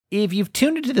If you've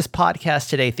tuned into this podcast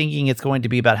today thinking it's going to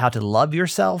be about how to love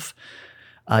yourself,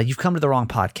 you've come to the wrong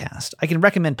podcast. I can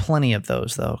recommend plenty of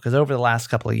those, though, because over the last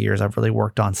couple of years, I've really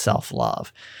worked on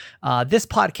self-love. This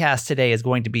podcast today is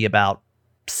going to be about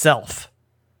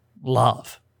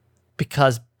self-love,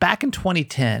 because back in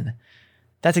 2010,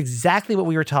 that's exactly what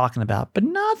we were talking about, but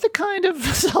not the kind of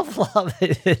self-love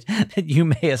that you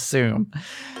may assume.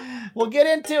 We'll get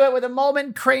into it with a moment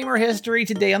in Kramer history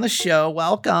today on the show.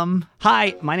 Welcome.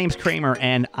 Hi, my name's Kramer,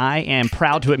 and I am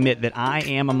proud to admit that I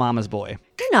am a mama's boy.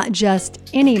 You're not just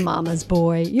any mama's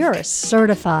boy, you're a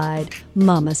certified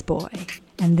mama's boy.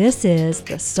 And this is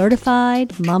the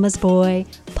Certified Mama's Boy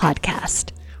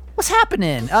Podcast. What's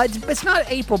happening? It's not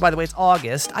April, by the way. It's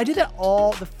August. I do that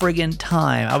all the friggin'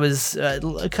 time. I was,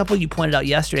 a couple of you pointed out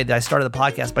yesterday that I started the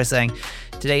podcast by saying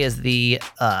today is the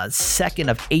 2nd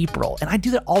of April. And I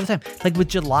do that all the time. Like with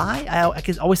July, I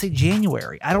can always say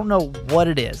January. I don't know what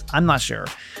it is. I'm not sure.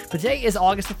 But today is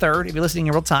August the 3rd. If you're listening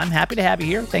in real time, happy to have you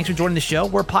here. Thanks for joining the show.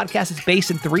 We're a podcast that's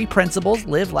based in 3 principles: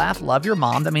 live, laugh, love your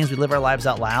mom. That means we live our lives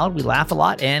out loud. We laugh a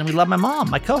lot, and we love my mom,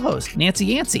 my co-host, Nancy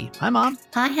Yancey. Hi, Mom.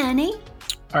 Hi, honey.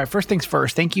 All right, first things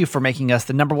first, thank you for making us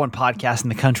the #1 podcast in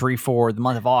the country for the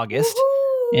month of August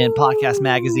in Podcast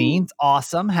Magazine. It's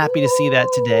awesome. Happy to see that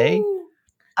today.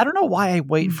 I don't know why I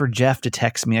wait for Jeff to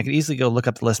text me. I could easily go look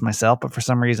up the list myself, but for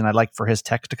some reason I'd like for his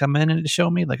text to come in and to show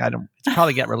me. Like, it's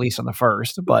probably get released on the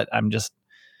 1st, but I just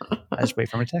wait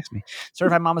for him to text me.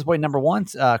 Certified Mama's Boy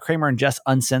 #1, Kramer and Jess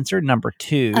Uncensored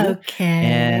 #2. Okay.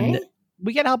 And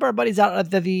we got to help our buddies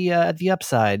out at the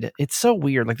upside. It's so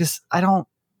weird. Like this, I don't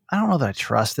know that I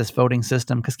trust this voting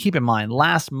system, because keep in mind,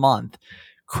 last month,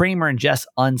 Kramer and Jess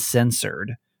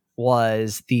Uncensored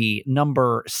was the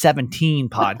number 17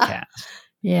 podcast.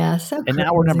 Yeah, so and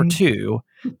now we're #2.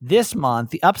 This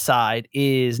month, the upside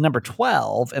is number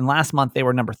 12, and last month they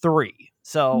were number 3.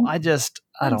 So I don't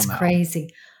know. That's crazy.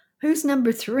 Who's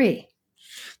number 3?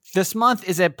 This month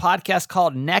is a podcast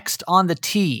called Next on the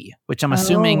Tee, which I'm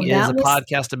assuming is a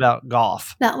podcast about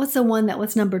golf. That was the one that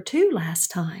was number 2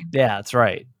 last time. Yeah, that's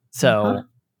right. So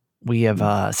we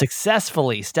have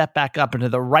successfully stepped back up into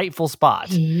the rightful spot.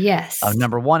 Yes. Of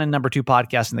 #1 and #2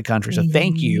 podcasts in the country. So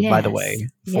thank you, by the way,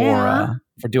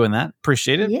 for doing that.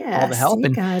 Appreciate it. Yes, all the help. You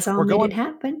guys all made it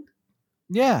happen.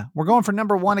 Yeah, we're going for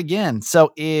 #1 again.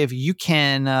 So if you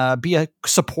can be a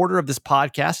supporter of this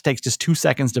podcast, it takes just 2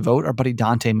 seconds to vote. Our buddy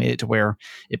Dante made it to where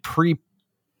it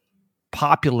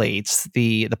populates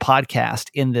the podcast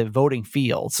in the voting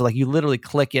field. So like you literally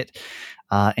click it.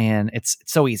 And it's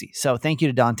so easy. So thank you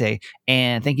to Dante,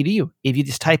 and thank you to you. If you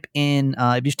just type in,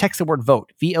 if you just text the word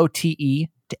vote, VOTE,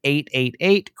 to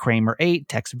 888 Kramer 8,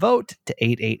 text vote to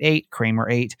 888 Kramer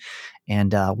 8,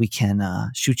 and we can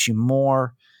shoot you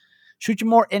more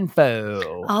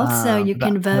info. Also, you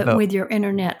can vote with your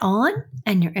internet on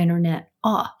and your internet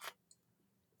off.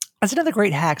 That's another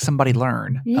great hack somebody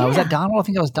learned. Was that Donald? I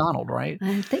think that was Donald, right?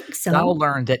 I think so. Donald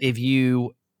learned that if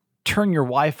you turn your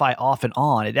Wi-Fi off and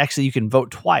on, you can vote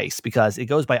twice, because it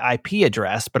goes by IP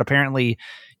address, but apparently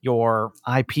your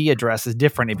IP address is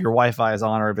different if your Wi-Fi is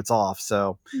on or if it's off.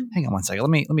 So hang on one second. Let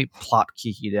me plop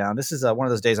Kiki down. This is one of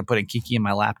those days I'm putting Kiki in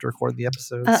my lap to record the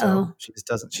episode. So she's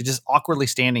just awkwardly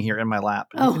standing here in my lap.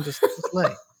 And you can just lay.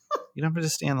 You don't have to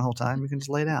just stand the whole time. You can just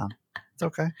lay down. It's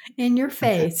okay. In your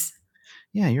face.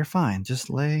 Yeah, you're fine. Just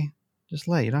lay. Just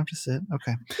lay. You don't have to sit.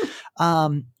 Okay.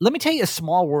 Let me tell you a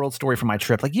small world story from my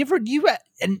trip. Like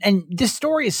and this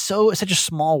story is such a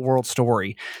small world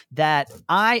story that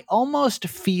I almost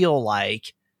feel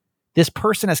like this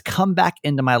person has come back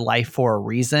into my life for a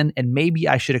reason, and maybe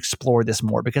I should explore this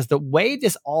more, because the way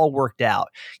this all worked out,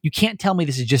 you can't tell me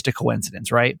this is just a coincidence,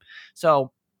 right?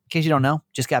 So in case you don't know,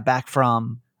 just got back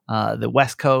from the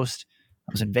West Coast.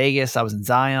 I was in Vegas. I was in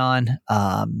Zion,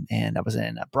 and I was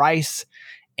in Bryce.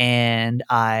 And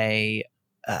I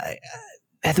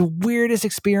had the weirdest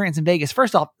experience in Vegas.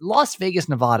 First off, Las Vegas,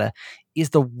 Nevada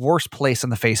is the worst place on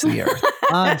the face of the earth.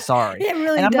 I'm sorry. It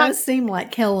really does seem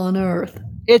like hell on earth.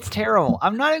 It's terrible.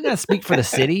 I'm not even going to speak for the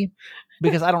city,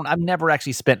 because I've never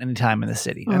actually spent any time in the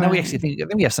city. I know I think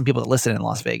we have some people that listen in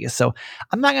Las Vegas. So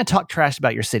I'm not going to talk trash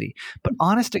about your city, but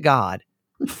honest to God,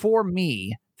 for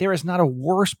me, there is not a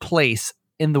worse place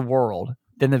in the world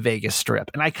than the Vegas Strip.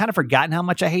 And I kind of forgotten how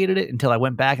much I hated it until I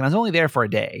went back, and I was only there for a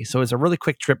day. So it was a really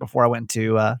quick trip before I went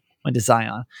to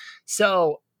Zion.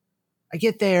 So I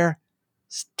get there.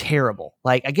 It's terrible.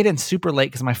 Like, I get in super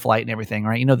late because of my flight and everything,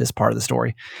 right? You know this part of the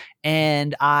story.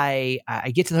 And I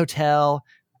get to the hotel,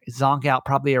 zonk out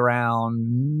probably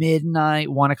around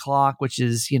midnight, 1 o'clock, which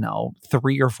is,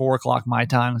 3 or 4 o'clock my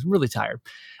time. I was really tired.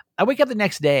 I wake up the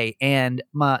next day, and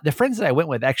the friends that I went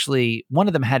with, actually, one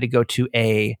of them had to go to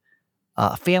a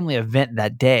family event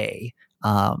that day.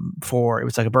 It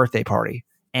was like a birthday party.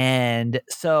 And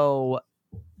so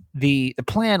the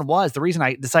plan was, the reason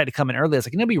I decided to come in early, I was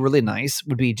like, it'd be really nice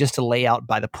would be just to lay out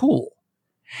by the pool.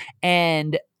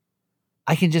 And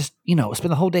I can just,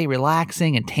 spend the whole day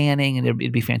relaxing and tanning, and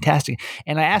it'd be fantastic.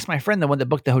 And I asked my friend, the one that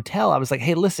booked the hotel, I was like,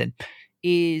 hey, listen,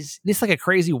 is this like a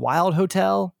crazy wild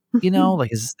hotel?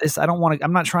 Like, is this,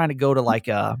 I'm not trying to go to like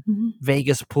a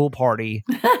Vegas pool party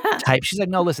type. She's like,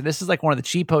 no, listen, this is like one of the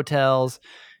cheap hotels,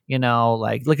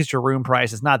 like look at your room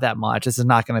price. It's not that much. This is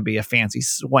not going to be a fancy,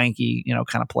 swanky,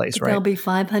 kind of place, But right? There'll be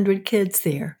 500 kids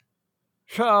there.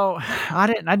 So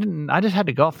I just had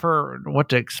to go for what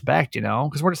to expect,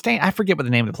 because we're staying. I forget what the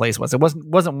name of the place was. It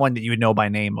wasn't one that you would know by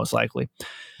name, most likely.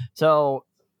 So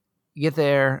get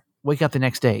there, wake up the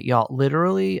next day, y'all.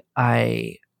 Literally,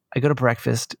 I go to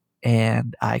breakfast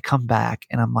and I come back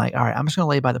and I'm like, all right, I'm just gonna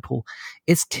lay by the pool.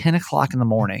 It's 10 o'clock in the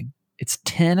morning. It's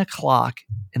 10 o'clock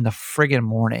in the friggin'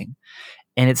 morning.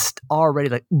 And it's already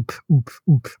like,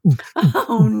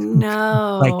 Oh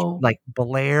no! like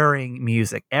blaring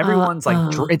music. Everyone's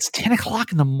like, it's 10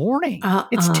 o'clock in the morning.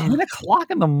 It's 10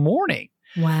 o'clock in the morning.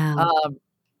 Wow.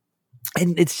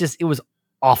 And it was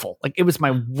awful. Like, it was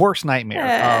my worst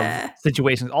nightmare of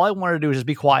situations. All I wanted to do was just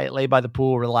be quiet, lay by the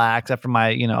pool, relax after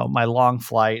my, my long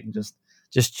flight, and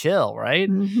just chill, right?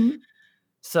 Mm-hmm.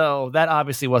 So that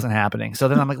obviously wasn't happening. So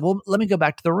then I'm like, well, let me go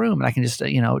back to the room and I can just,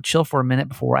 chill for a minute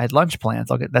before I had lunch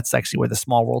plans. That's actually where the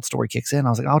small world story kicks in. I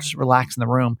was like, I'll just relax in the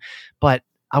room. But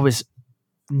I was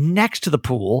next to the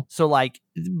pool. So like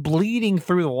bleeding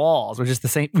through the walls was just the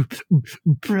same.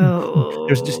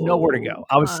 There's just nowhere to go.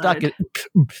 I was stuck at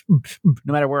no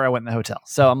matter where I went in the hotel.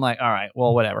 So I'm like, all right,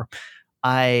 well, whatever.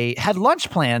 I had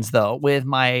lunch plans, though, with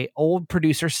my old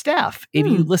producer, Steph. If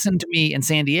you listened to me in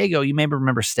San Diego, you may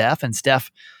remember Steph. And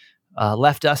Steph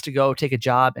left us to go take a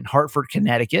job in Hartford,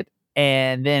 Connecticut,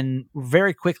 and then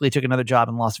very quickly took another job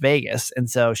in Las Vegas. And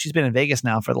so she's been in Vegas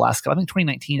now for the last couple, I think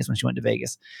 2019 is when she went to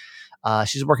Vegas.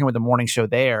 She's working with the morning show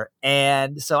there.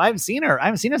 And so I haven't seen her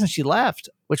since she left,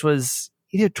 which was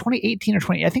either 2018 or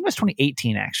I think it was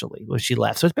 2018 actually when she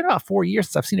left. So it's been about 4 years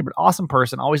since I've seen her, but awesome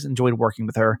person. Always enjoyed working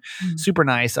with her. Super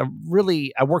nice. I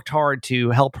worked hard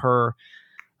to help her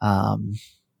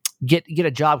get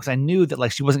a job because I knew that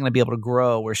like she wasn't going to be able to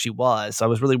grow where she was. So I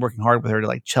was really working hard with her to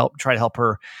like try to help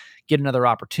her get another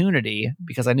opportunity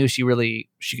because I knew she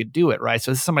could do it. Right.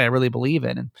 So this is somebody I really believe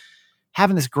in, and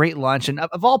having this great lunch, and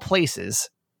of all places,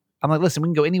 I'm like, listen, we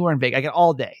can go anywhere in Vegas. I got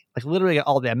all day. Like, literally got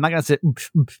all day. I'm not going to sit.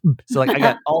 So, like, I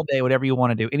got all day, whatever you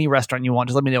want to do. Any restaurant you want,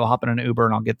 just let me know. I'll hop in an Uber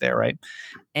and I'll get there, right?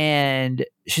 And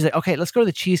she's like, okay, let's go to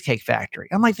the Cheesecake Factory.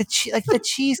 I'm like, the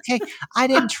Cheesecake? I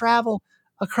didn't travel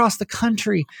across the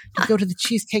country to go to the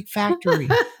Cheesecake Factory.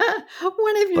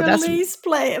 One of your least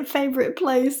favorite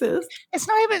places. It's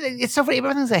not even, it's so funny.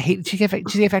 Everyone thinks I hate the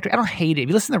Cheesecake Factory. I don't hate it. If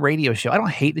you listen to the radio show, I don't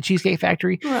hate the Cheesecake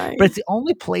Factory, right. But it's the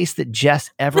only place that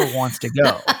Jess ever wants to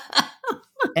go.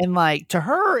 And like, to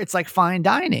her, it's like fine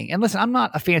dining. And listen, I'm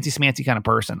not a fancy smancy kind of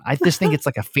person. I just think it's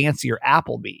like a fancier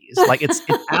Applebee's. Like it's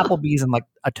Applebee's and like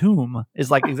a tomb is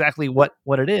like exactly what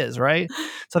it is, right?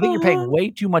 So I think you're paying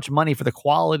way too much money for the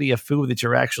quality of food that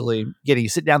you're actually getting. You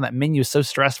sit down, that menu is so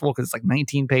stressful because it's like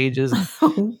 19 pages.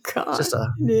 Oh God, it's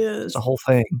just a whole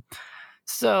thing.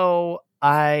 So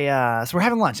so we're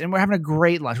having lunch, and we're having a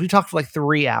great lunch. We talked for like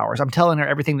 3 hours. I'm telling her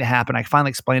everything that happened. I finally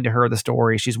explained to her the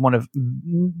story. She's one of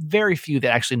very few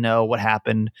that actually know what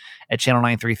happened at Channel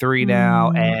 933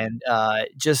 now, and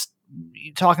just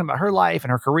talking about her life and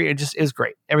her career. It just is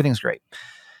great. Everything's great.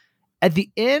 At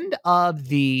the end of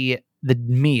the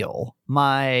meal,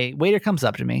 my waiter comes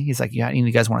up to me. He's like, "Yeah, you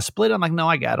guys want to split?" I'm like, "No,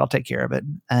 I got it. I'll take care of it."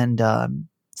 And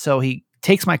so he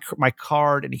takes my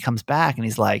card and he comes back and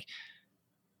he's like,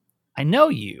 "I know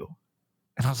you."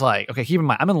 And I was like, okay, keep in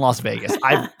mind, I'm in Las Vegas.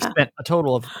 I've spent a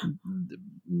total of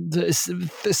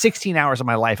 16 hours of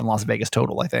my life in Las Vegas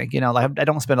total, I think. I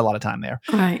don't spend a lot of time there.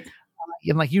 Right.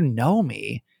 I'm like, you know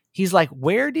me. He's like,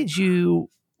 where did you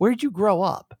grow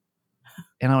up?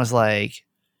 And I was like,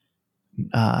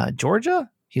 Georgia?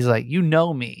 He's like, you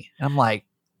know me. And I'm like,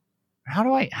 how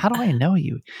do I know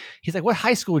you? He's like, what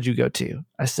high school did you go to?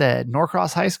 I said,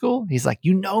 Norcross High School. He's like,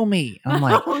 you know me. And I'm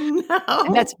like, oh, no.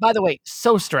 And that's, by the way,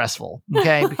 so stressful.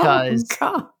 Okay. Because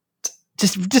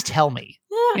just tell me,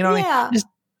 you know what I mean?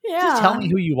 Just tell me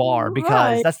who you are,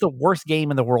 because that's the worst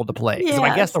game in the world to play. Because if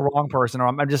I guess the wrong person, or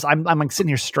I'm like sitting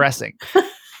here stressing.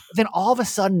 Then all of a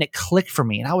sudden it clicked for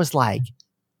me. And I was like,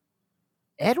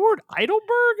 Edward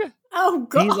Eidelberg? Oh,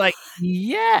 God. He's like,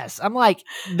 yes. I'm like,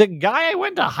 the guy I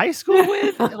went to high school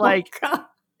with, like,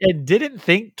 and didn't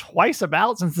think twice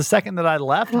about since the second that I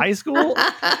left high school.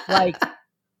 Like,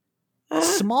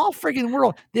 Small friggin'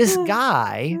 world. This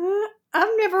guy.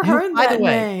 I've never heard that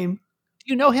name.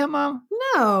 Do you know him, Mom?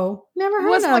 No, never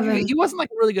heard of him. He wasn't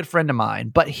like a really good friend of mine,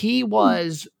 but he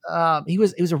was he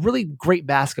was a really great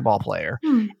basketball player,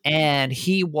 and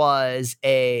he was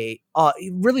a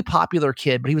really popular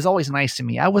kid. But he was always nice to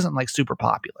me. I wasn't like super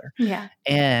popular. Yeah,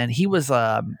 and he was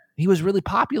really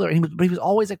popular. But he was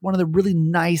always like one of the really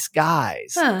nice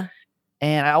guys,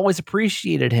 and I always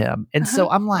appreciated him. And so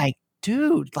I'm like,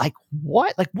 dude, like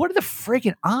what? Like what are the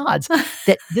friggin' odds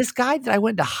that this guy that I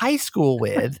went to high school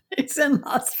with is in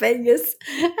Las Vegas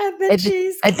at the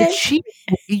cheesecake?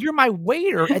 You're my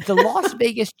waiter at the Las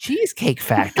Vegas Cheesecake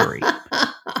Factory.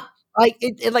 Like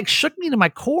it like shook me to my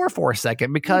core for a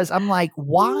second because I'm like,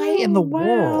 why in the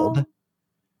world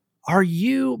are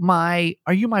you my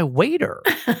waiter?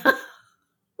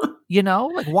 You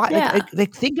know, like why? Yeah.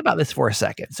 Like think about this for a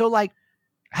second. So like.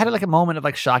 I had like a moment of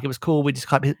like shock. It was cool. We just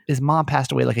caught his mom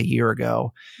passed away like a year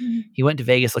ago. He went to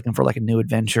Vegas looking for like a new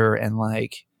adventure and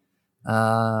like,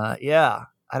 that's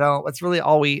really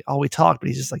all we talked, but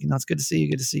he's just like, it's good to see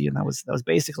you. Good to see you. And that was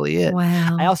basically it.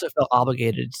 Wow. I also felt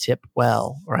obligated to tip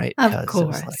well, right? Of course. It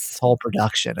was like this whole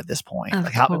production at this point. Of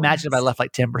like course. imagine if I left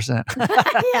like 10%. Yeah,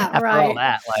 After right. all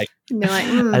that, like,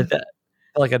 I felt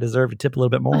like I deserved to tip a little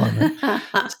bit more.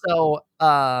 So,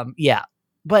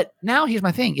 but now here's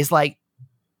my thing is like,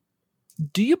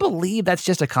 do you believe that's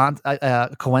just a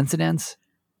coincidence?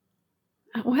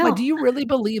 Well, like, do you really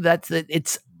believe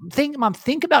Mom,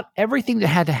 think about everything that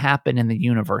had to happen in the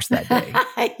universe that day.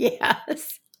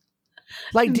 Yes.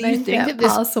 Like, do you think that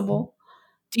this possible?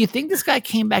 Do you think this guy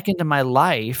came back into my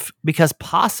life because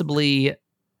possibly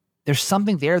there's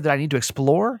something there that I need to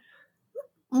explore?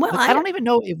 Well, I don't even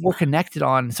know if we're connected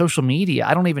on social media.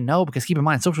 I don't even know because keep in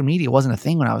mind, social media wasn't a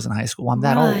thing when I was in high school. I'm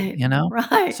that old, you know?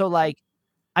 Right. So like,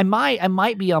 I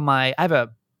might be on I have a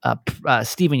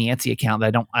Stephen Yancey account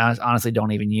that I honestly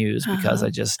don't even use because I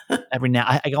just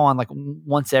I go on like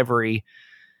once every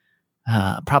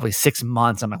probably 6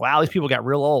 months. I'm like, wow, these people got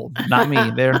real old. Not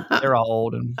me. They're all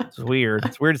old, and it's weird.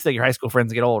 It's weird to say your high school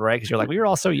friends get old, right? Because you're like, we were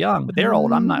all so young, but they're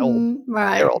old. I'm not old.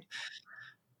 Right. They're old.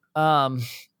 But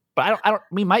I don't.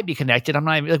 We might be connected. I'm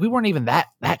not even, like we weren't even that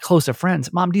close of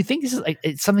friends. Mom, do you think this is like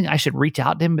it's something I should reach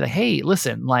out to him and be like, hey,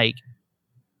 listen, like.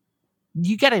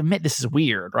 You got to admit this is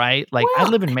weird, right? Like I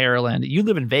live in Maryland, you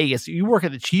live in Vegas, you work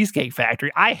at the Cheesecake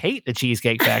Factory. I hate the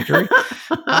Cheesecake Factory.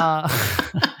 Like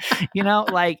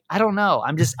I don't know.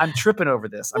 I'm tripping over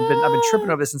this. I've been tripping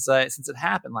over this since it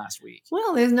happened last week.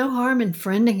 Well, there's no harm in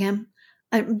friending him.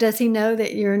 Does he know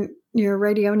that your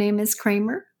radio name is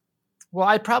Kramer? Well,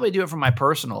 I'd probably do it from my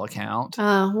personal account.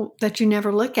 That you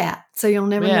never look at, so you'll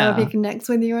never know if he connects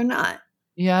with you or not.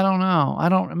 Yeah, I don't know.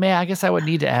 I guess I would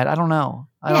need to add. I don't know.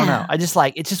 I don't know. I just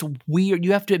like, it's just weird.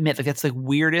 You have to admit, like, that's the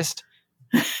weirdest.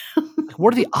 Like,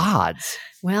 what are the odds?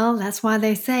 Well, that's why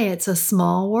they say it's a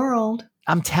small world.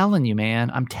 I'm telling you,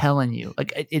 man. I'm telling you.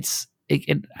 Like,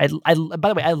 by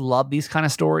the way, I love these kind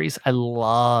of stories. I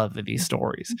love these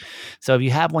stories. So if you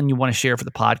have one you want to share for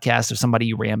the podcast of somebody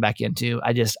you ran back into,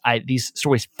 these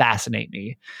stories fascinate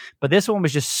me. But this one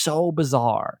was just so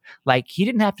bizarre. Like he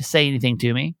didn't have to say anything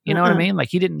to me. You know what I mean? Like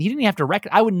he didn't have to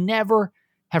I would never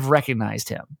have recognized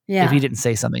him if he didn't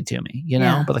say something to me, you know?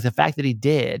 Yeah. But like the fact that he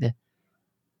did,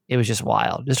 it was just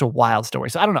wild. Just a wild story.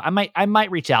 So I don't know. I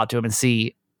might reach out to him and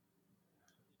see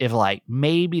if like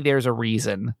maybe there's a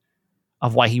reason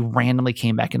of why he randomly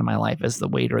came back into my life as the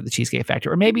waiter at the Cheesecake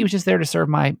Factory. Or maybe he was just there to serve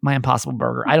my Impossible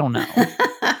Burger. I don't know.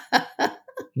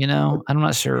 I'm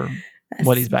not sure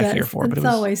what he's back here for. But it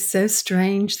was always so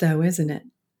strange though, isn't it?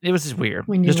 It was just weird.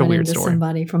 When you just run a weird into story.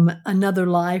 Somebody from another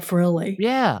life, really.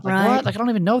 Yeah. Like right? What? Like I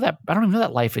don't even know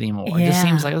that life anymore. Yeah. It just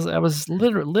seems like I was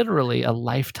literally a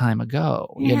lifetime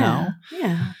ago, you know?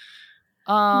 Yeah.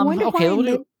 Okay, we'll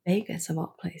do Vegas of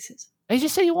all places. I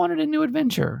just said you wanted a new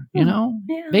adventure, you know?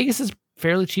 Yeah. Vegas is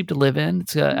fairly cheap to live in.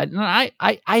 It's I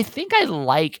think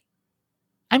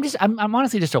I'm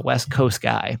honestly just a West Coast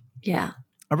guy. Yeah.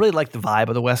 I really like the vibe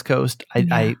of the West Coast.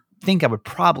 I think I would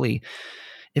probably,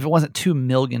 if it wasn't 2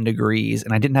 million degrees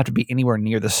and I didn't have to be anywhere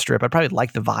near the Strip, I'd probably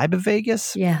like the vibe of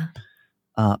Vegas. Yeah.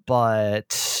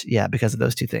 But yeah, because of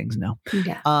those two things, no.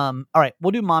 Yeah. All right,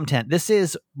 we'll do Mom Tent. This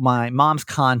is my mom's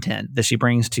content that she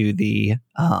brings to the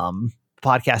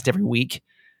podcast every week.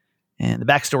 And the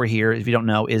backstory here, if you don't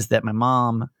know, is that my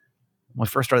mom, when we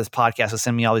first started this podcast, was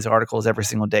sending me all these articles every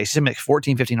single day. She sent me like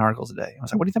 14, 15 articles a day. I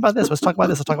was like, what do you think about this? Let's talk about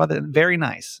this. Let's talk about that. Very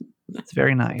nice. It's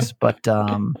very nice. But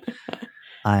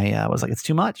I was like, it's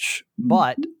too much.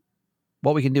 But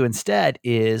what we can do instead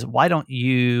is, why don't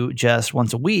you just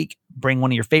once a week bring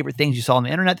one of your favorite things you saw on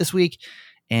the internet this week,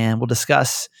 and we'll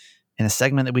discuss in a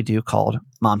segment that we do called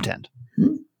Mom Tent.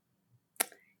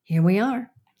 Here we are.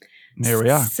 Here we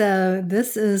are. So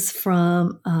this is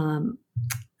from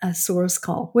a source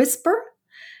called Whisper,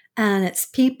 and it's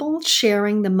people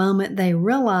sharing the moment they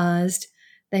realized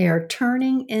they are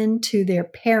turning into their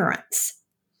parents.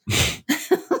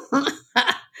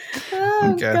 Oh,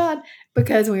 Okay. God.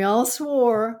 Because we all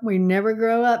swore we never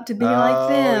grow up to be like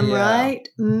them, yeah. right?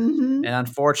 Mm-hmm. And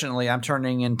unfortunately, I'm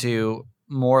turning into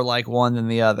more like one than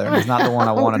the other. It's not the one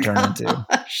I want to turn into,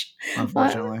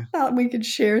 unfortunately. I thought we could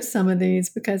share some of these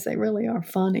because they really are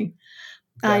funny.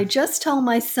 Okay. I just told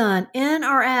my son, in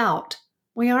or out,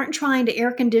 we aren't trying to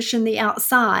air condition the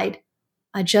outside.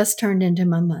 I just turned into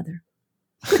my mother.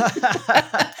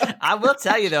 I will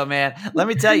tell you though, man. Let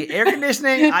me tell you, air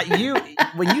conditioning.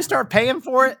 When you start paying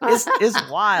for it, it's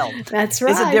wild. That's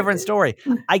right. It's a different story.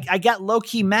 I got low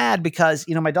key mad because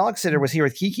my dog sitter was here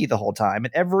with Kiki the whole time,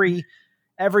 and every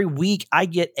week I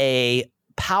get a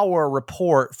power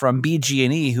report from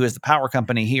BG&E, who is the power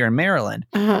company here in Maryland.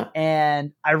 Uh-huh.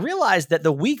 And I realized that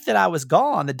the week that I was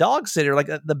gone, the dog sitter, like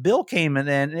the bill came in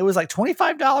and it was like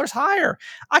 $25 higher.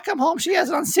 I come home, she has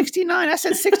it on 69. I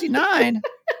said 69.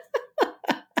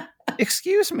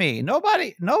 Excuse me.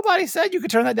 Nobody said you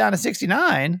could turn that down to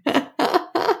 69.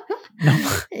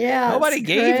 Yeah. Nobody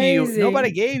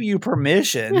gave you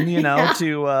permission, to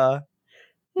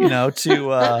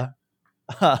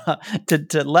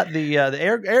let the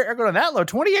air go to that low.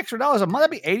 $20 extra a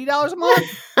month. That'd be $80 a month.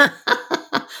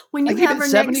 When you I give have it her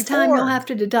next time, 74. you'll have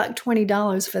to deduct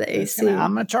 $20 for the AC.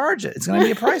 I'm going to charge it. It's going to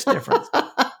be a price difference.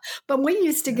 But we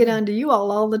used to get under you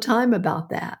all the time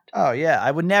about that. Oh yeah,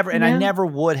 I would never, and I never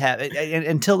would have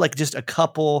until like just a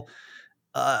couple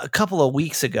of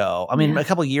weeks ago. I mean, a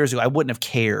couple of years ago, I wouldn't have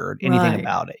cared anything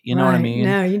about it. You know what I mean?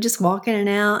 No, you just walk in and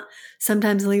out.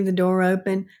 Sometimes leave the door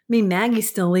open. I mean, Maggie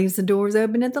still leaves the doors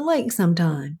open at the lake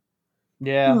sometime.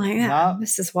 Yeah, I'm like,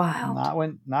 this is wild. Not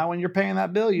when you're paying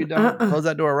that bill. You don't close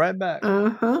that door right back.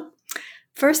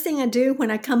 First thing I do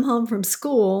when I come home from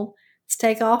school is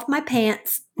take off my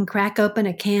pants and crack open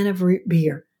a can of root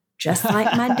beer, just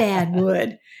like my dad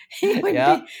would. He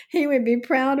would be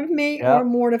proud of me or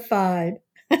mortified.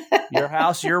 Your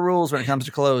house, your rules when it comes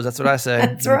to clothes. That's what I say.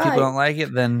 That's when right. people don't like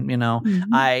it, then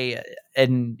I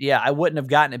wouldn't have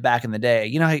gotten it back in the day.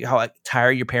 You know how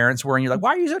tired your parents were, and you're like,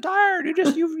 "Why are you so tired?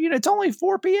 It's only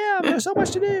 4 p.m. There's so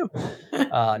much to do."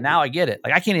 Now I get it.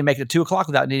 Like I can't even make it 2 o'clock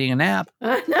without needing a nap.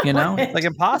 It's like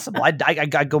impossible. I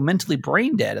go mentally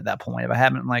brain dead at that point if I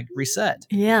haven't reset.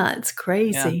 Yeah, it's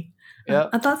crazy. Yeah.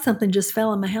 I thought something just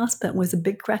fell in my house, but it was a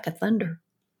big crack of thunder.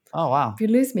 Oh wow! If you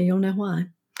lose me, you'll know why.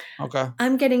 Okay.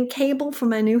 I'm getting cable for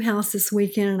my new house this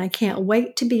weekend, and I can't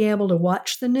wait to be able to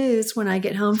watch the news when I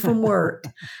get home from work.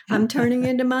 I'm turning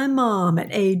into my mom at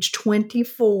age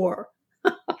 24.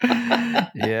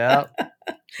 Yeah.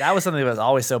 That was something that was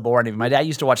always so boring. Even my dad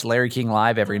used to watch Larry King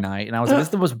Live every night, and I was like, this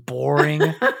is the most boring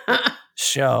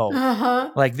show.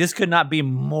 Like, this could not be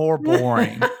more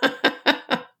boring.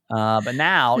 But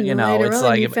now, it's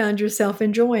like you found yourself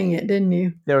enjoying it, didn't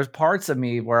you? There was parts of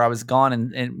me where I was gone,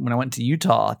 and when I went to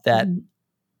Utah, that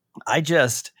I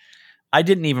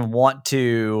didn't even want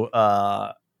to.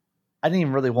 I didn't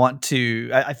even really want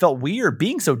to. I felt weird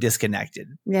being so disconnected.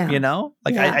 Yeah,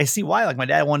 I see why. Like my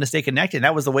dad wanted to stay connected.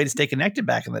 That was the way to stay connected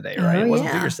back in the day, right? It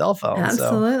wasn't through your cell phone.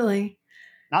 Absolutely. So,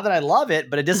 not that I love it,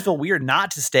 but it does feel weird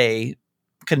not to stay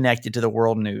connected to the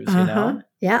world news.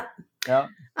 Yeah. Yeah.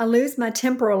 I lose my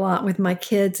temper a lot with my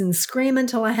kids and scream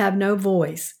until I have no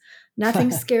voice.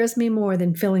 Nothing scares me more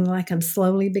than feeling like I'm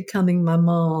slowly becoming my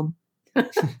mom.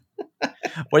 What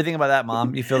do you think about that,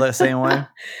 Mom? You feel that same way? Well,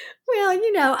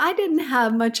 I didn't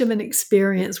have much of an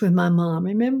experience with my mom.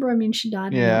 Remember, she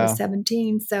died when I was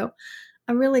 17. So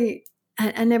I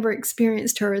never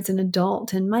experienced her as an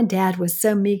adult. And my dad was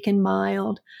so meek and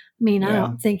mild. I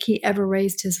don't think he ever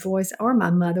raised his voice, or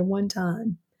my mother one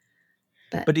time.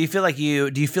 But do you feel like you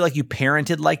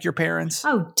parented like your parents?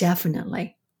 Oh,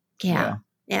 definitely. Yeah.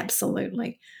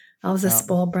 Absolutely. I was a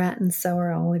spoiled brat, and so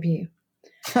are all of you.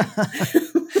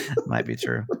 Might be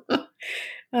true. All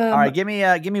right, give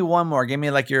me one more. Give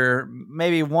me your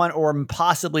maybe one or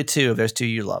possibly two if there's two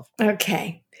you love.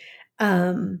 Okay.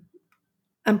 I'm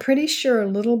pretty sure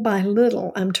little by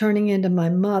little I'm turning into my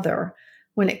mother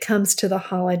when it comes to the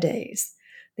holidays.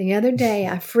 The other day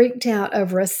I freaked out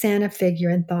over a Santa figure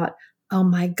and thought, oh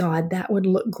my God, that would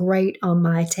look great on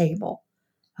my table.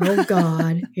 Oh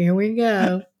God, here we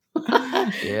go.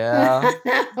 Yeah,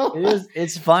 it is.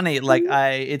 It's funny.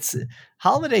 It's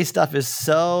holiday stuff is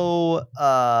so.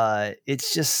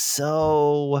 It's just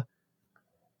so.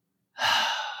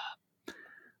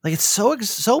 It's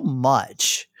so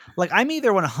much. Like I'm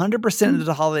either 100% into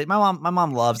the holiday. My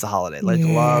mom loves the holiday. Like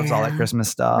loves all that Yeah, Christmas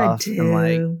I stuff. And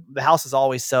like do. the house is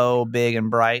always so big and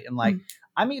bright. And like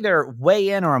I'm either way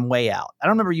in or I'm way out. I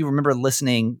don't remember you remember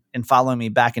listening and following me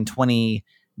back in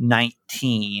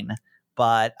 2019,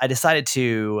 but I decided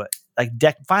to like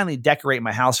finally decorate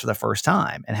my house for the first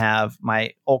time and have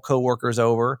my old coworkers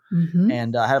over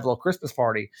and have a little Christmas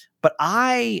party. But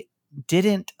I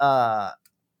didn't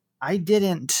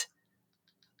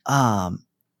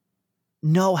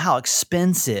know how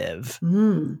expensive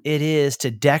it is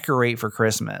to decorate for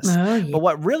Christmas. Oh, yeah. But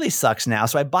what really sucks now,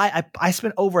 so I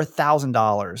spent over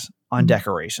 $1,000 on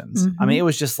decorations. I mean, it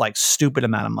was just like stupid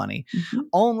amount of money.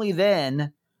 Only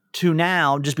then to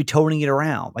now just be toting it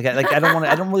around. Like I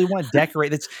don't really want to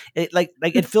decorate.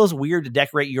 It feels weird to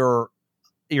decorate your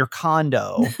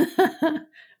condo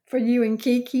For you and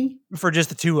Kiki? for just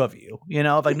the two of you, you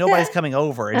know, if like nobody's coming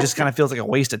over, it just kind of feels like a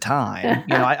waste of time.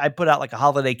 You know, I put out like a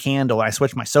holiday candle and I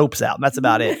switch my soaps out and that's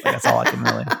about it. Like, that's all I can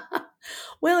really.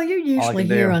 Well, you're usually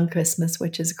do. here on Christmas,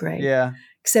 which is great. Yeah.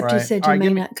 Except you right. said All you right, may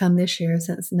give me- not come this year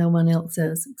since no one else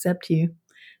is except you.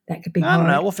 That could be I don't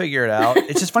hard. know. We'll figure it out.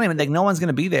 It's just funny. Like no one's going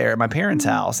to be there at my parents'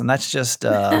 house. And that's just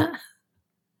a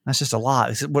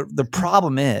lot. What the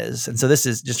problem is, and so this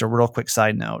is just a real quick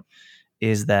side note,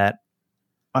 is that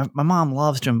my mom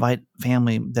loves to invite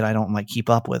family that I don't like keep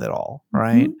up with at all.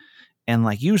 Right. And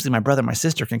like usually my brother and my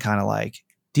sister can kind of like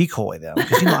decoy them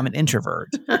because, you know, I'm an introvert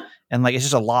and like, it's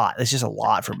just a lot. It's just a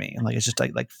lot for me. And like, it's just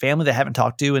like family that I haven't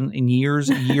talked to in years.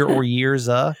 It's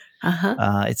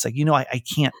like, you know, I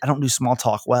don't do small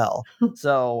talk well.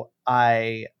 So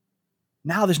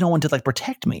now there's no one to like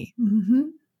protect me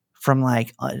from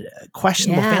like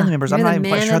questionable Yeah, family members. I'm you're not the even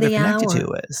quite man sure of they're the connected hour.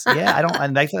 to us. Yeah. I don't,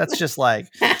 and like, that's just like,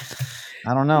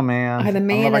 I don't know, man. Or the I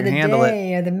man don't know of if I the can handle it.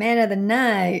 day or the man of the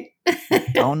night.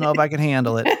 Don't know if I can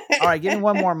handle it. All right, give me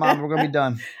one more, Mom. We're going to be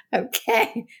done.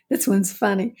 Okay. This one's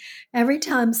funny. Every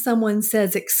time someone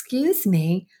says, "Excuse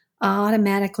me," I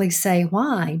automatically say,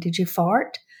 "Why? Did you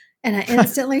fart?" And I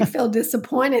instantly feel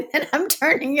disappointed that I'm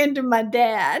turning into my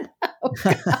dad. Oh,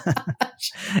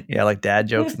 gosh. Yeah, like dad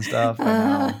jokes and stuff.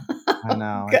 I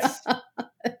know.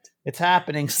 It's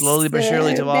happening slowly but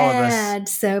surely to all of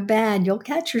us. So bad. You'll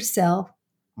catch yourself.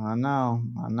 I know.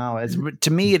 It's to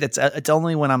me. It's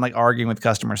only when I'm like arguing with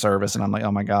customer service and I'm like,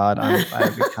 oh my god,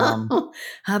 I've become.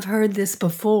 I've heard this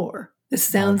before. This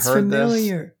sounds heard this.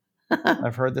 familiar.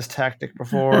 I've heard this tactic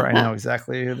before. I know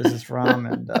exactly who this is from,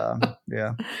 and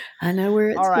yeah, I know where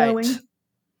it's all right. going.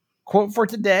 Quote for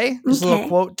today. Just a little Okay.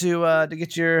 quote to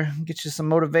get you some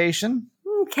motivation.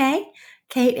 Okay.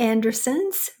 Kate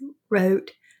Anderson's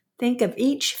wrote, "Think of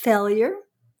each failure,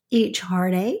 each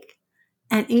heartache,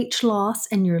 and each loss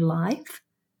in your life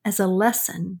as a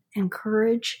lesson in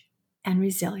courage and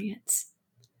resilience."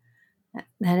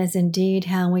 That is indeed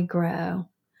how we grow,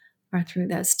 or through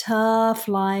those tough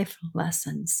life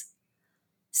lessons.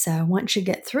 So once you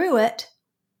get through it,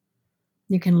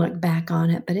 you can look back on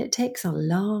it, but it takes a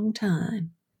long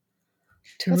time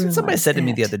to That's what somebody realize said to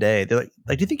me that. the other day. They're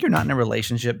like, do you think you're not in a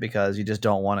relationship because you just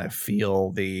don't want to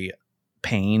feel the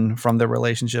pain from the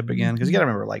relationship again? Because you got to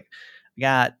remember, like, I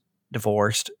got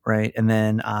divorced, right? And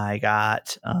then I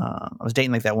was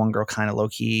dating like that one girl kind of low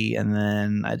key. And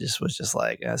then I just was just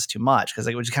like, that's too much. Because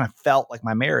like, it just kind of felt like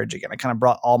my marriage again. I kind of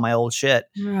brought all my old shit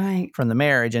Right. from the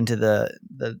marriage into the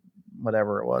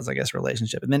whatever it was, I guess,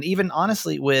 relationship. And then even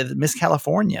honestly with Miss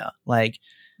California, like,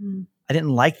 I didn't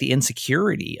like the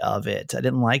insecurity of it. I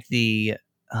didn't like the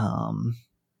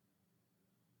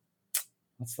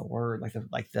what's the word? Like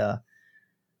the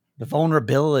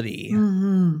vulnerability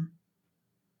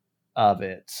of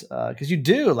it. Because you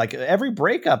do, like, every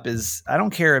breakup is, I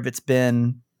don't care if it's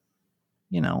been,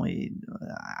 you know,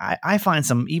 I find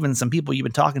some people you've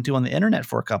been talking to on the internet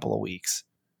for a couple of weeks.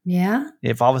 Yeah.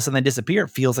 If all of a sudden they disappear, it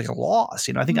feels like a loss.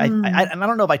 You know, I think and I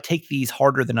don't know if I take these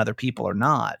harder than other people or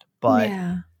not, but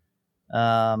Yeah.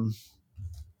 I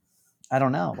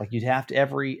don't know. Like, you'd have to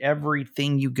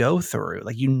everything you go through,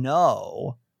 like, you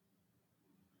know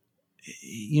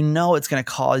it's going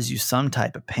to cause you some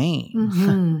type of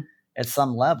pain at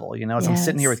some level. You know, as I'm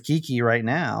sitting here with Kiki right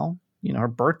now, you know, her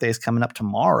birthday is coming up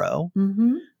tomorrow.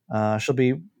 She'll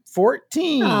be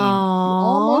 14. Aww.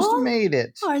 Almost made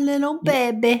it. Our little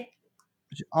baby.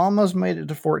 She almost made it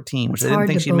to 14, which It's I didn't hard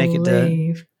think to she'd make it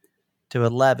believe. to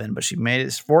 11, but she made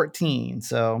it to 14.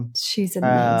 So She's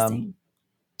amazing.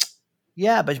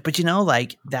 yeah, but you know,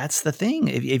 like, that's the thing.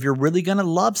 If you're really gonna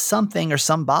love something or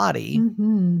somebody,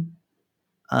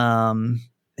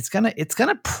 it's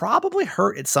gonna probably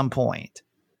hurt at some point.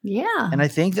 Yeah. And I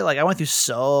think that, like, I went through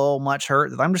so much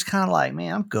hurt that I'm just kind of like,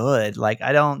 man, I'm good. Like,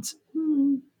 I don't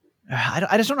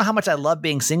I just don't know how much I love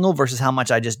being single versus how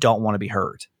much I just don't want to be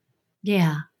hurt.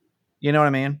 Yeah. You know what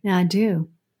I mean? Yeah, I do.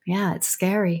 Yeah, it's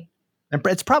scary. And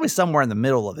it's probably somewhere in the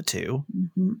middle of the two.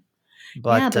 Mm-hmm.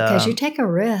 But yeah, because you take a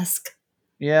risk.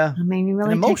 Yeah. I mean, you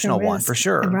really an emotional take a risk. one for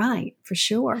sure. Right, for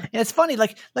sure. And it's funny,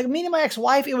 like me and my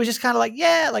ex-wife, it was just kind of like,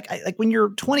 yeah, like when you're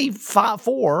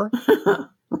 24,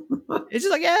 it's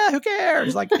just like, yeah, who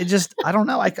cares? Like, it just, I don't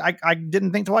know. I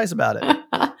didn't think twice about it.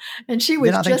 And she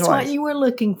was just what you were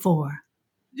looking for.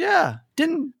 Yeah.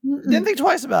 Didn't think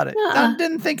twice about it. I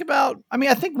didn't think about, I mean,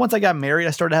 I think once I got married,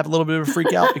 I started to have a little bit of a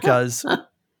freak out because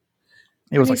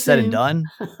it was like said and done.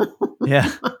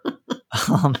 Yeah.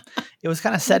 It was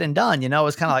kind of said and done, it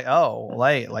was kind of like, oh,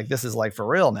 like this is like for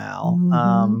real now.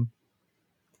 Mm-hmm.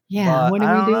 Yeah. What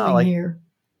are we doing here?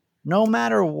 No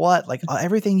matter what, like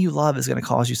everything you love is going to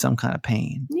cause you some kind of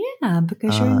pain. Yeah.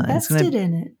 Because you're invested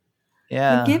in it.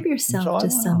 Yeah. You give yourself to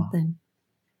something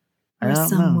or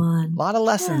someone. A lot of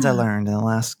lessons I learned in the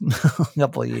last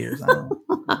couple of years. I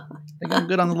think I'm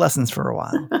good on the lessons for a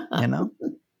while,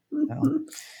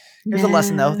 Here's a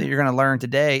lesson, though, that you're going to learn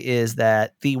today is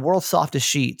that the world's softest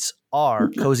sheets are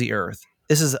Cozy Earth.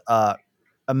 This is an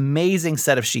amazing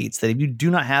set of sheets that if you do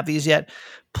not have these yet,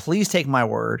 please take my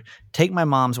word, take my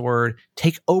mom's word,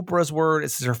 take Oprah's word.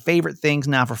 It's her favorite things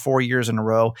now for 4 years in a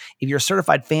row. If you're a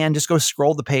certified fan, just go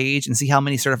scroll the page and see how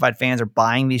many certified fans are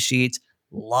buying these sheets,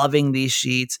 loving these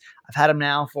sheets. I've had them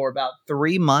now for about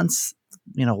 3 months,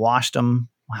 washed them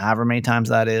however many times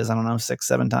that is. I don't know, 6,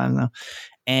 7 times now.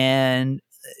 And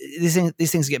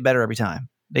these things get better every time.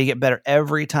 They get better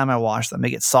every time I wash them.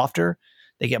 They get softer.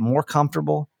 They get more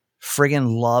comfortable.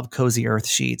 Friggin' love Cozy Earth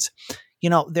sheets.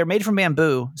 They're made from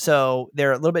bamboo, so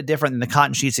they're a little bit different than the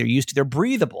cotton sheets they're used to. They're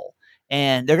breathable,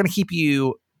 and they're going to keep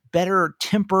you better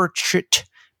temperate.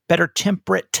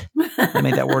 I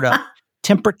made that word up.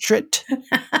 Temperate,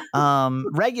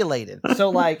 regulated. So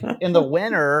like in the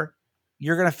winter,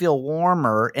 you're going to feel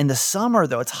warmer. In the summer,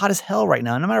 though, it's hot as hell right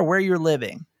now, no matter where you're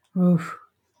living. Oof.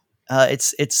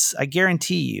 It's I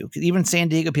guarantee you, because even San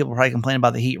Diego people probably complain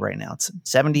about the heat right now. It's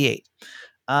 78.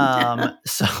 So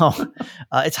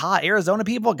it's hot. Arizona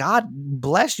people, God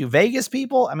bless you. Vegas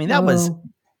people, I mean, it was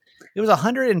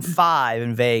 105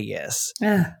 in Vegas.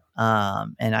 And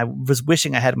I was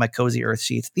wishing I had my Cozy Earth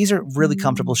sheets. These are really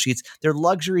comfortable sheets. They're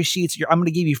luxury sheets. I'm going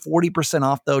to give you 40%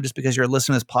 off though, just because you're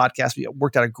listening to this podcast. We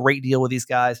worked out a great deal with these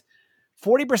guys.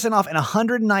 40% off and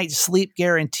 100-night sleep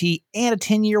guarantee and a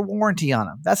 10-year warranty on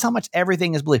them. That's how much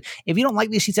everything is believed. If you don't like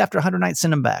these sheets after 100 nights,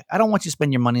 send them back. I don't want you to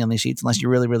spend your money on these sheets unless you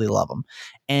really, really love them.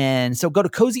 And so go to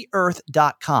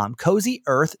CozyEarth.com.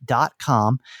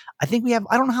 CozyEarth.com. I think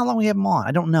I don't know how long we have them on.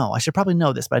 I don't know. I should probably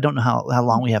know this, but I don't know how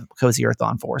long we have Cozy Earth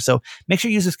on for. So make sure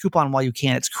you use this coupon while you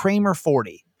can. It's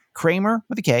Kramer40. Kramer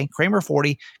with a K,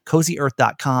 Kramer40,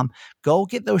 CozyEarth.com. Go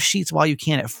get those sheets while you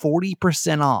can at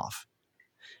 40% off.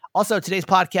 Also, today's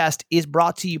podcast is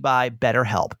brought to you by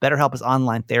BetterHelp. BetterHelp is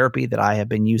online therapy that I have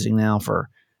been using now for,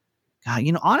 God,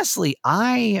 honestly,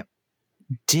 I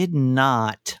did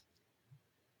not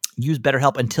use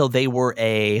BetterHelp until they were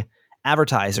a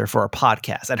advertiser for a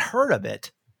podcast. I'd heard of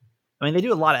it. I mean, they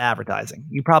do a lot of advertising.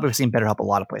 You probably have seen BetterHelp a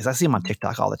lot of places. I see them on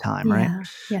TikTok all the time, right?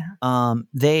 Yeah. And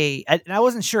I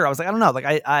wasn't sure. I was like, I don't know.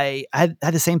 Like I had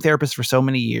the same therapist for so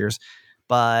many years.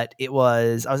 But I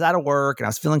was out of work and I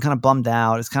was feeling kind of bummed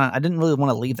out. I didn't really want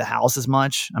to leave the house as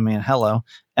much. I mean, hello,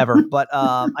 ever. But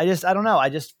I don't know. I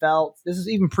just felt, this is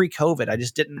even pre-COVID. I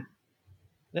just didn't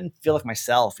feel like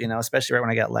myself, especially right when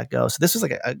I got let go. So this was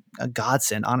like a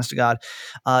godsend, honest to God.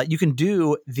 You can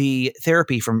do the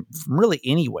therapy from really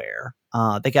anywhere.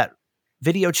 They got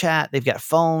video chat, they've got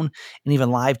phone and even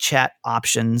live chat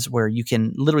options where you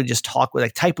can literally just type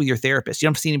with your therapist. You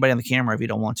don't have to see anybody on the camera if you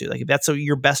don't want to. Like if that's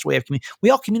your best way of communicating.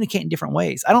 We all communicate in different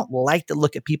ways. I don't like to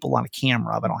look at people on a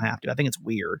camera if I don't have to. I think it's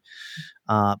weird.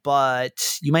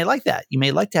 But you may like that. You may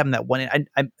like to have that one.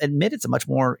 I admit it's a much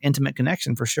more intimate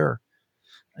connection for sure.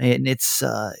 And it's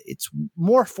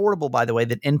more affordable, by the way,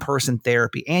 than in-person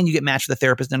therapy. And you get matched with a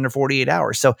therapist in under 48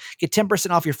 hours. So get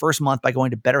 10% off your first month by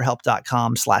going to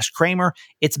betterhelp.com/Kramer.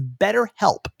 It's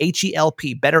BetterHelp,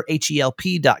 H-E-L-P,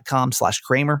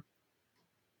 betterhelp.com/Kramer.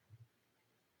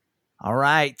 All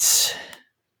right.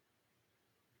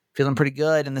 Feeling pretty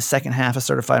good in the second half of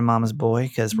Certified Mama's Boy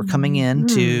because we're coming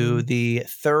into the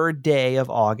third day of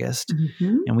August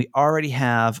and we already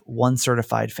have one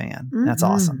certified fan. That's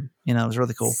awesome. It was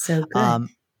really cool. So good.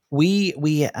 We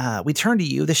turn to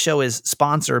you. This show is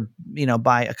sponsored,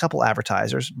 by a couple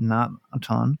advertisers, not a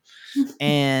ton.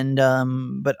 And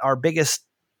but our biggest,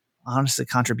 honestly,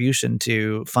 contribution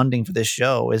to funding for this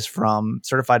show is from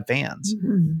certified fans.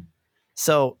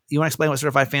 So you want to explain what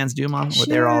certified fans do, Mom? What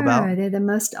they're all about? They're the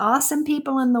most awesome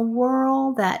people in the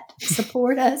world that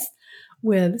support us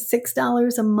with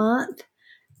 $6 a month.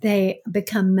 They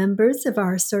become members of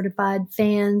our Certified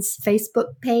Fans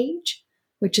Facebook page,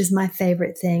 which is my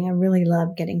favorite thing. I really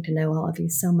love getting to know all of you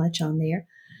so much on there.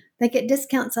 They get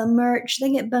discounts on merch.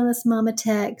 They get bonus mama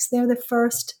texts. They're the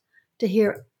first to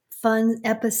hear fun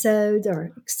episodes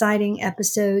or exciting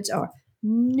episodes or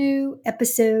new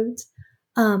episodes.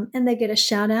 And they get a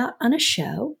shout out on a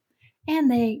show, and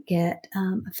they get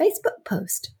a Facebook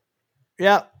post.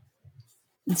 Yep.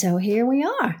 And so here we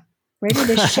are, ready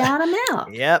to shout them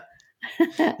out. Yep.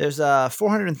 There's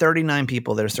 439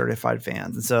 people that are certified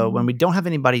fans. And so when we don't have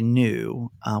anybody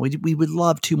new, we would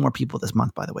love 2 more people this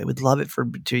month, by the way. We'd love it for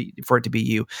it to be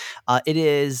you. What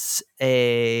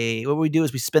we do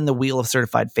is we spin the wheel of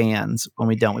certified fans. When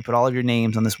we don't, we put all of your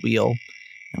names on this wheel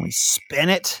and we spin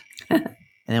it.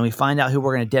 And then we find out who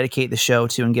we're going to dedicate the show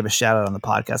to and give a shout out on the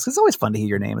podcast. It's always fun to hear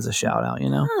your name as a shout out, you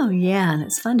know? Oh, yeah. And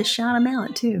it's fun to shout them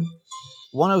out, too.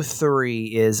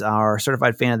 103 is our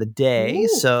certified fan of the day. Ooh.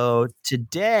 So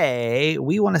today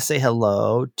we want to say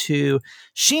hello to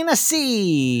Sheena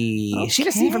C. Okay.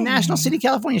 Sheena C from National City,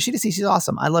 California. Sheena C, she's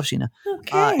awesome. I love Sheena.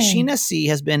 Okay. Sheena C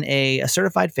has been a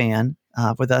certified fan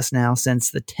with us now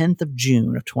since the 10th of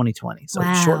June of 2020. So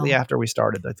shortly after we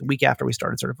started, the week after we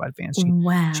started Certified Fans,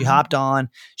 she hopped on.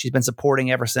 She's been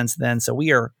supporting ever since then. So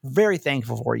we are very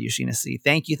thankful for you, Sheena C.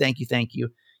 Thank you, thank you, thank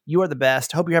you. You are the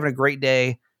best. Hope you're having a great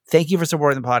day. Thank you for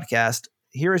supporting the podcast.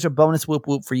 Here is a bonus whoop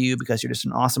whoop for you because you're just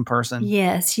an awesome person.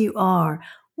 Yes, you are.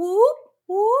 Whoop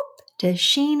whoop to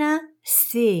Sheena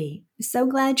C. So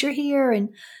glad you're here, and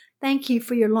thank you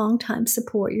for your longtime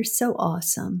support. You're so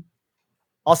awesome.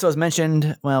 Also, as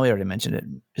mentioned, well, we already mentioned it.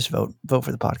 Just vote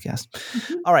for the podcast.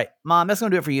 Mm-hmm. All right, Mom, that's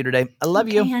going to do it for you today. I love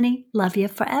you. Honey. Love you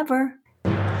forever.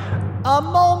 A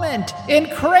moment in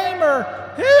Kramer.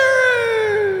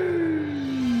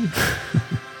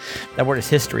 That word is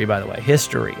history, by the way.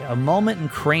 History. A moment in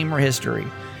Kramer history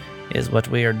is what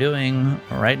we are doing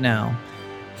right now.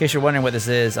 In case you're wondering what this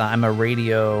is, I'm a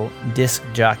radio disc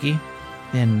jockey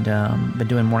and been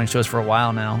doing morning shows for a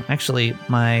while now. Actually,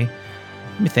 let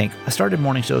me think. I started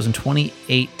morning shows in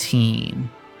 2018.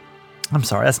 I'm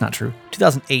sorry, that's not true.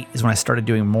 2008 is when I started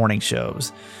doing morning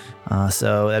shows.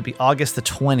 So that'd be August the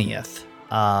 20th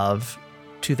of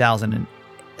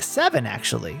 2007,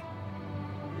 actually.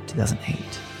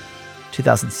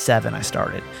 2007 I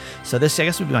started. So this, I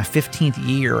guess, would be my 15th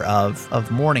year of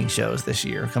morning shows this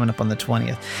year, coming up on the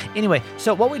 20th. Anyway,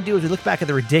 so what we do is we look back at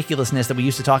the ridiculousness that we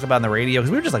used to talk about on the radio, because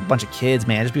we were just like a bunch of kids,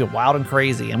 man, just being wild and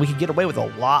crazy, and we could get away with a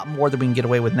lot more than we can get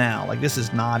away with now. Like, this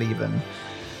is not even,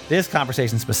 this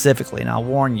conversation specifically, and I'll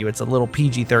warn you, it's a little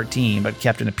PG-13, but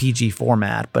kept in a PG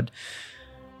format. But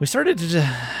we started to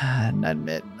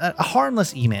a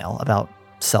harmless email about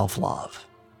self-love.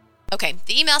 Okay,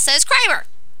 the email says, Kramer,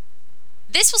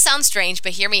 this will sound strange,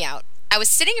 but hear me out. I was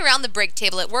sitting around the break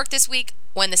table at work this week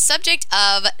when the subject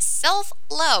of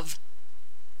self-love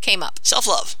came up.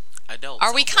 Self-love. Adult.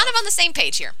 Are we kind of on the same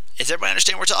page here? Does everybody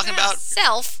understand what we're talking about?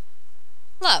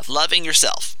 Self-love. Loving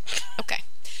yourself. Okay.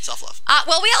 Self-love.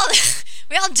 Well, we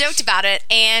all joked about it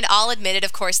and all admitted,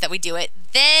 of course, that we do it.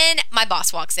 Then my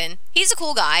boss walks in. He's a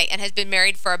cool guy and has been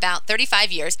married for about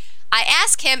 35 years. I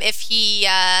ask him if he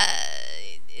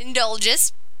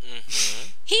indulges. Mm-hmm.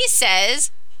 He says,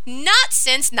 not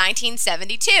since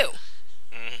 1972.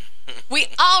 We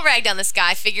all ragged on this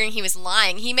guy, figuring he was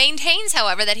lying. He maintains,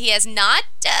 however, that he has not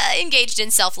engaged in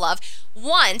self-love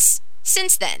once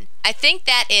since then. I think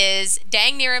that is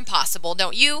dang near impossible,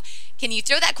 don't you? Can you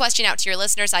throw that question out to your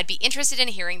listeners? I'd be interested in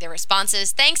hearing their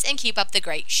responses. Thanks, and keep up the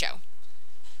great show.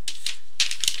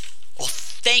 Well,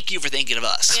 thank you for thinking of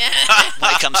us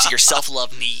when it comes to your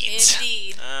self-love needs.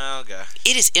 Indeed. Okay.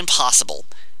 It is impossible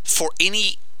for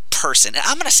any person, and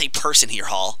I'm going to say person here,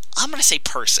 Hall. I'm going to say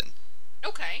person.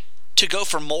 Okay. To go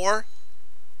for more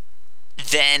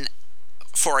than,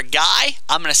 for a guy,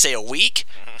 I'm going to say a week.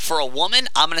 For a woman,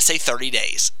 I'm going to say 30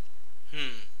 days.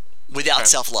 Without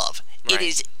self-love. Right. It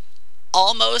is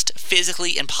almost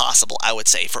physically impossible, I would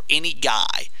say, for any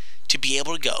guy to be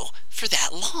able to go for that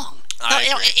long.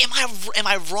 Am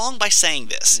I wrong by saying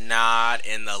this? Not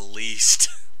in the least.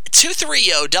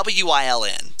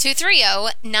 230-WILN.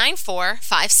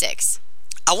 230-9456.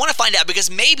 I want to find out,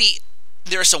 because maybe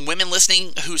there are some women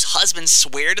listening whose husbands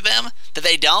swear to them that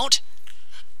they don't.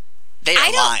 They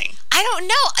are lying. I don't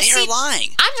know. They are lying.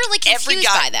 I'm really confused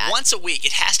by that. Once a week.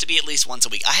 It has to be at least once a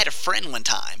week. I had a friend one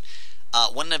time,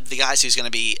 one of the guys who's going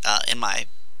to be in my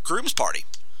groom's party.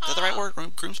 Is that the right word?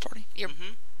 Groom's party? Your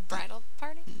bridal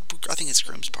party? I think it's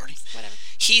groom's party. Whatever.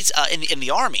 He's in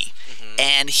the Army,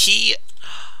 and he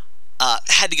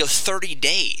had to go 30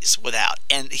 days without,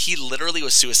 and he literally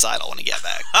was suicidal when he got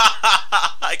back.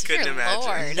 I couldn't Dear imagine.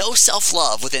 Lord. No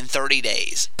self-love within 30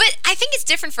 days. But I think it's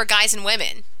different for guys and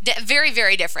women. Very,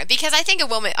 very different. Because I think a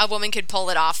woman could pull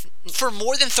it off. For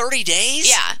more than 30 days?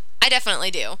 Yeah, I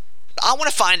definitely do. I want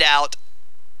to find out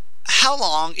how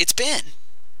long it's been,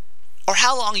 or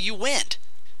how long you went.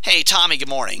 Hey, Tommy, good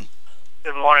morning.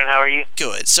 Good morning. How are you?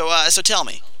 Good. So tell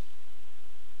me,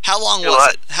 how long Do was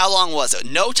what? it? How long was it?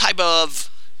 No type of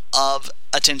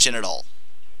attention at all.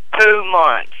 2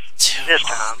 months 2 this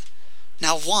months. time.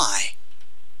 Now, why?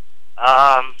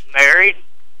 Married.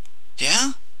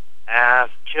 Yeah?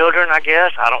 Children, I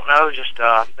guess. I don't know. Just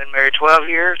been married 12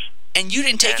 years. And you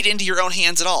didn't take it into your own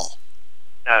hands at all.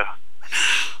 No.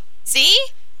 See?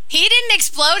 He didn't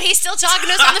explode. He's still talking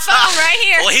to us on the phone right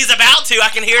here. Well, he's about to. I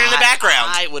can hear it in the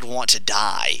background. I would want to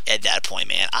die at that point,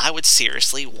 man. I would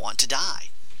seriously want to die.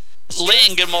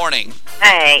 Lynn, good morning.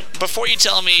 Hey, Before you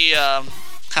tell me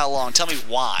how long, tell me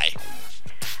why.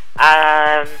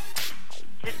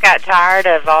 just got tired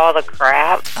of all the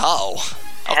crap Oh,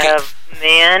 okay. of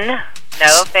men.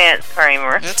 No offense,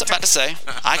 Kramer. That's about to say.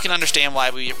 I can understand why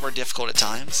we're difficult at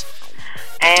times.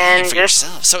 And For just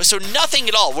yourself. So nothing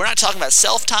at all. We're not talking about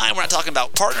self-time. We're not talking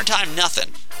about partner time.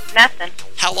 Nothing. nothing.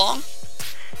 How long?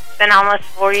 It's been almost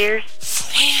 4 years.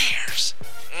 4 years.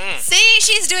 See,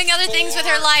 she's doing other things with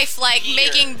her life, like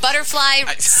making butterfly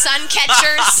sun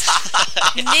catchers,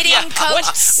 knitting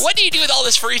coats. What do you do with all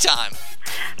this free time?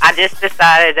 I just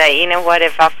decided that, you know what,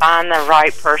 if I find the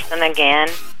right person again,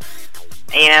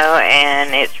 you know,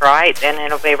 and it's right, then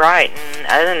it'll be right. And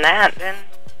other than that, then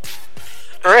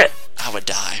screw it. I would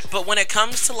die. But when it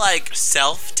comes to like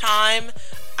self-time,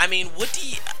 I mean, what do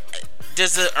you...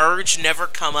 Does the urge never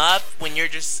come up when you're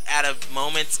just at a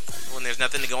moment when there's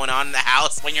nothing going on in the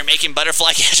house? When you're making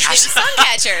butterfly catchers. Sun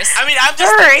catchers. I mean, I'm just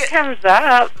Sure, it thinking, comes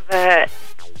up, but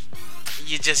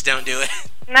you just don't do it.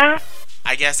 no.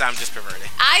 I guess I'm just perverted.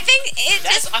 I think it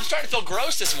just... I'm starting to feel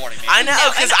gross this morning, man. I know,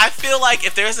 No, because I feel like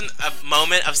if there's a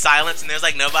moment of silence and there's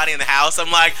like nobody in the house,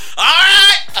 I'm like, all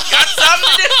right, got something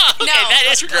to do. Okay, that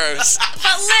is gross.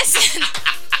 But listen,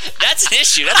 That's an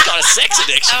issue. That's called a sex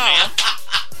addiction, man.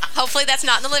 hopefully that's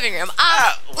not in the living room.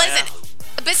 Well. Listen,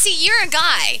 but see, you're a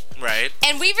guy, Right.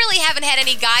 and we really haven't had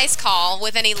any guys call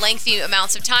with any lengthy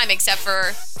amounts of time except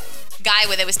for guy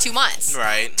with it was 2 months.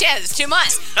 Right. Yeah, it was 2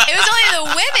 months. It was only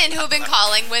the women who have been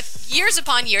calling with years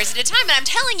upon years at a time. And I'm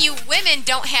telling you, women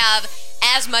don't have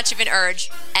as much of an urge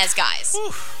as guys.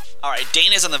 All right,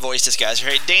 Dana's on the voice disguiser.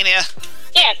 Hey, Dana,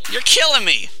 Yes, you're killing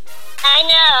me. I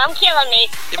know. I'm killing me.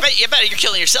 You bet you're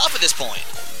killing yourself at this point.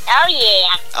 Oh,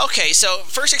 yeah. Okay, so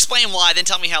first explain why, then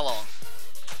tell me how long.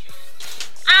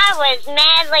 I was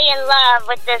madly in love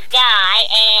with this guy,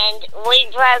 and we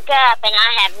broke up, and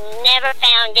I have never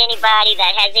found anybody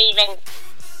that has even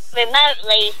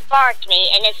remotely sparked me,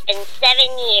 and it's been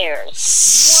 7 years.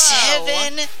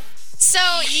 7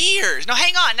 So, years. No,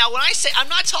 hang on. Now, when I say, I'm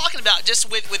not talking about just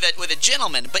with a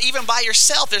gentleman, but even by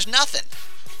yourself, there's nothing.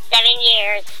 7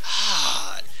 years.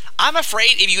 I'm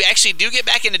afraid if you actually do get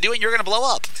back into doing it, you're going to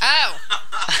blow up. oh,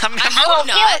 I I I hope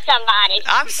will kill not. somebody.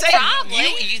 I'm saying,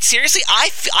 Probably. you seriously,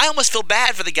 I almost feel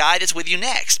bad for the guy that's with you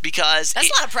next because That's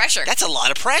a lot of pressure. That's a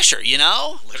lot of pressure, you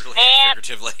know? Literally Yeah. and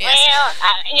figuratively. Yes. Well,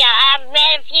 I've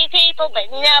met a few people, but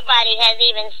nobody has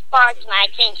even sparked my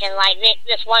attention like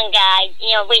this one guy.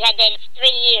 You know, we had dated 3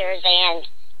 years, and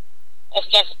it's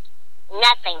just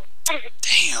nothing.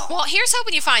 Damn. Well, here's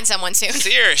hoping you find someone soon.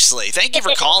 Seriously, thank you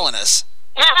for calling us.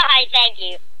 All right, thank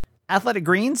you. Athletic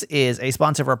Greens is a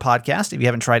sponsor of our podcast. If you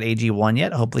haven't tried AG1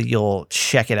 yet, hopefully you'll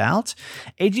check it out.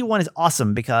 AG1 is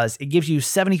awesome because it gives you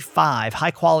 75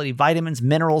 high-quality vitamins,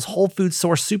 minerals, whole food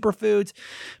source superfoods,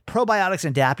 probiotics,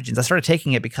 and adaptogens. I started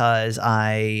taking it because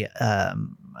I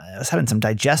was having some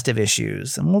digestive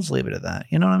issues, and we'll just leave it at that.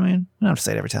 You know what I mean? I don't have to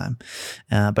say it every time.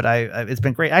 But it's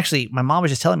been great. Actually, my mom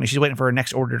was just telling me she's waiting for her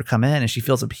next order to come in, and she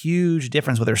feels a huge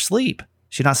difference with her sleep.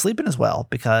 She's not sleeping as well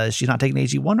because she's not taking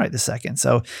AG1 right this second.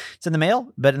 So it's in the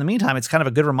mail. But in the meantime, it's kind of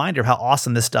a good reminder of how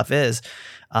awesome this stuff is.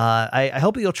 I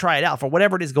hope that you'll try it out for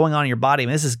whatever it is going on in your body. I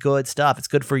mean, this is good stuff. It's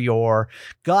good for your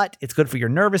gut. It's good for your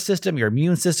nervous system, your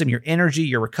immune system, your energy,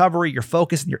 your recovery, your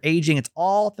focus, and your aging. It's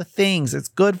all the things it's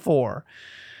good for.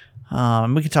 We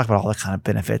can talk about all the kind of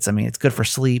benefits. I mean, it's good for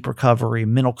sleep, recovery,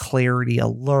 mental clarity,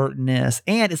 alertness,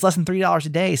 and it's less than $3 a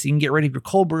day. So you can get rid of your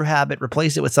cold brew habit,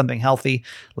 replace it with something healthy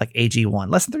like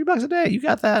AG1. Less than $3 a day. You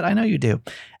got that. I know you do.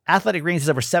 Athletic Greens has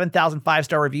over 7,000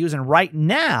 5-star reviews, and right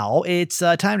now it's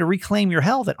time to reclaim your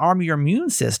health and arm your immune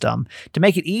system. To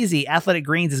make it easy, Athletic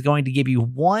Greens is going to give you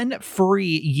 1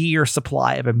 free year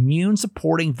supply of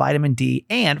immune-supporting vitamin D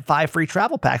and 5 free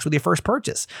travel packs with your first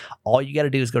purchase. All you got to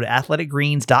do is go to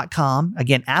athleticgreens.com.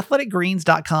 Again,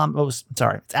 athleticgreens.com. Oh,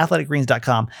 sorry, it's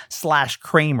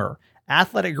athleticgreens.com/Kramer.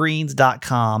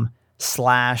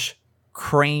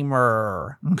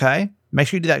 athleticgreens.com/Kramer. Okay. Make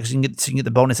sure you do that because you can get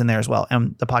the bonus in there as well.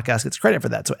 And the podcast gets credit for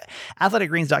that. So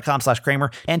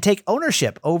athleticgreens.com/Kramer and take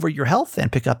ownership over your health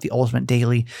and pick up the ultimate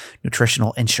daily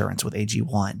nutritional insurance with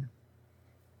AG1.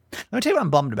 Let me tell you what I'm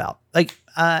bummed about. Like,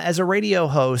 as a radio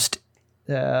host,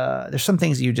 there's some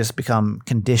things you just become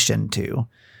conditioned to.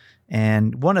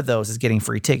 And one of those is getting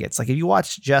free tickets. Like if you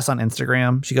watch Jess on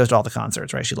Instagram, she goes to all the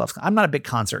concerts, right? She loves, I'm not a big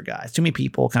concert guy. It's too many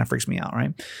people, kind of freaks me out,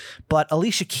 right? But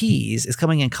Alicia Keys is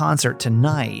coming in concert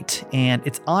tonight. And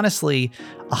it's honestly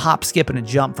a hop, skip, and a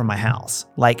jump from my house.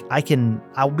 Like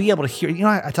I'll be able to hear,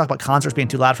 I talk about concerts being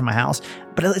too loud from my house,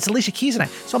 but it's Alicia Keys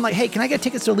tonight. So I'm like, hey, can I get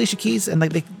tickets to Alicia Keys? And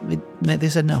like they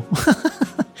said no.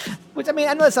 Which, I mean,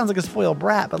 I know that sounds like a spoiled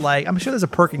brat, but like, I'm sure there's a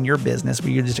perk in your business where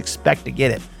you just expect to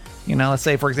get it. Let's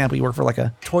say, for example, you work for like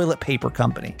a toilet paper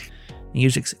company. And you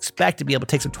just expect to be able to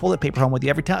take some toilet paper home with you.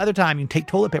 Every other time you can take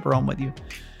toilet paper home with you.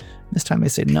 This time they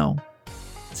said no.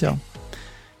 So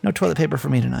no toilet paper for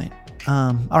me tonight.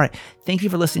 All right. Thank you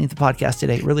for listening to the podcast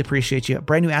today. Really appreciate you.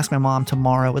 Brand new Ask My Mom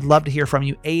tomorrow. Would love to hear from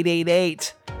you.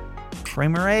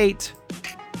 888-Kramer8.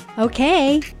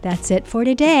 Okay, that's it for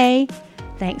today.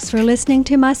 Thanks for listening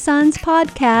to my son's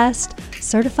podcast,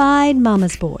 Certified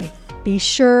Mama's Boy. Be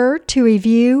sure to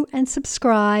review and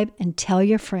subscribe and tell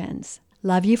your friends.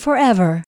 Love you forever.